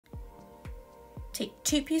Take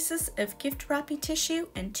 2 pieces of gift wrapping tissue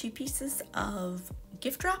and 2 pieces of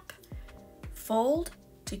gift wrap. Fold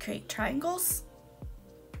to create triangles.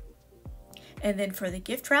 And then for the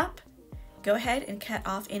gift wrap, go ahead and cut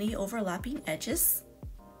off any overlapping edges.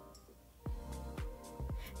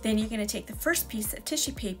 Then you're going to take the first piece of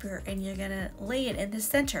tissue paper and you're going to lay it in the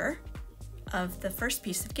center of the first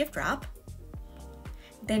piece of gift wrap.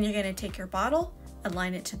 Then you're going to take your bottle,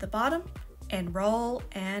 align it to the bottom, and roll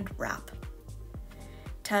and wrap.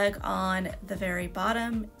 Tug on the very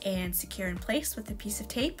bottom and secure in place with a piece of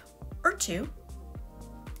tape or 2.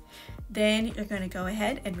 Then you're going to go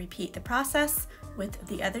ahead and repeat the process with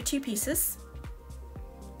the other 2 pieces.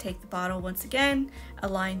 Take the bottle once again,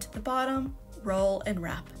 align to the bottom, roll and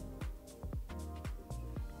wrap.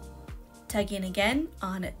 Tug in again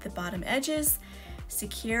on the bottom edges,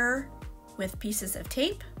 secure with pieces of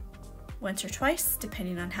tape once or twice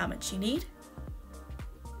depending on how much you need.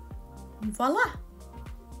 And voila!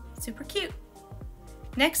 Super cute.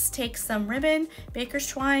 Next, take some ribbon, baker's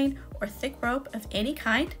twine, or thick rope of any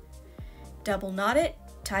kind. Double knot it,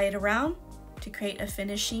 tie it around to create a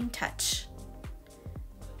finishing touch.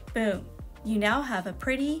 Boom! You now have a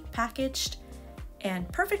pretty, packaged,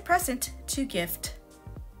 and perfect present to gift.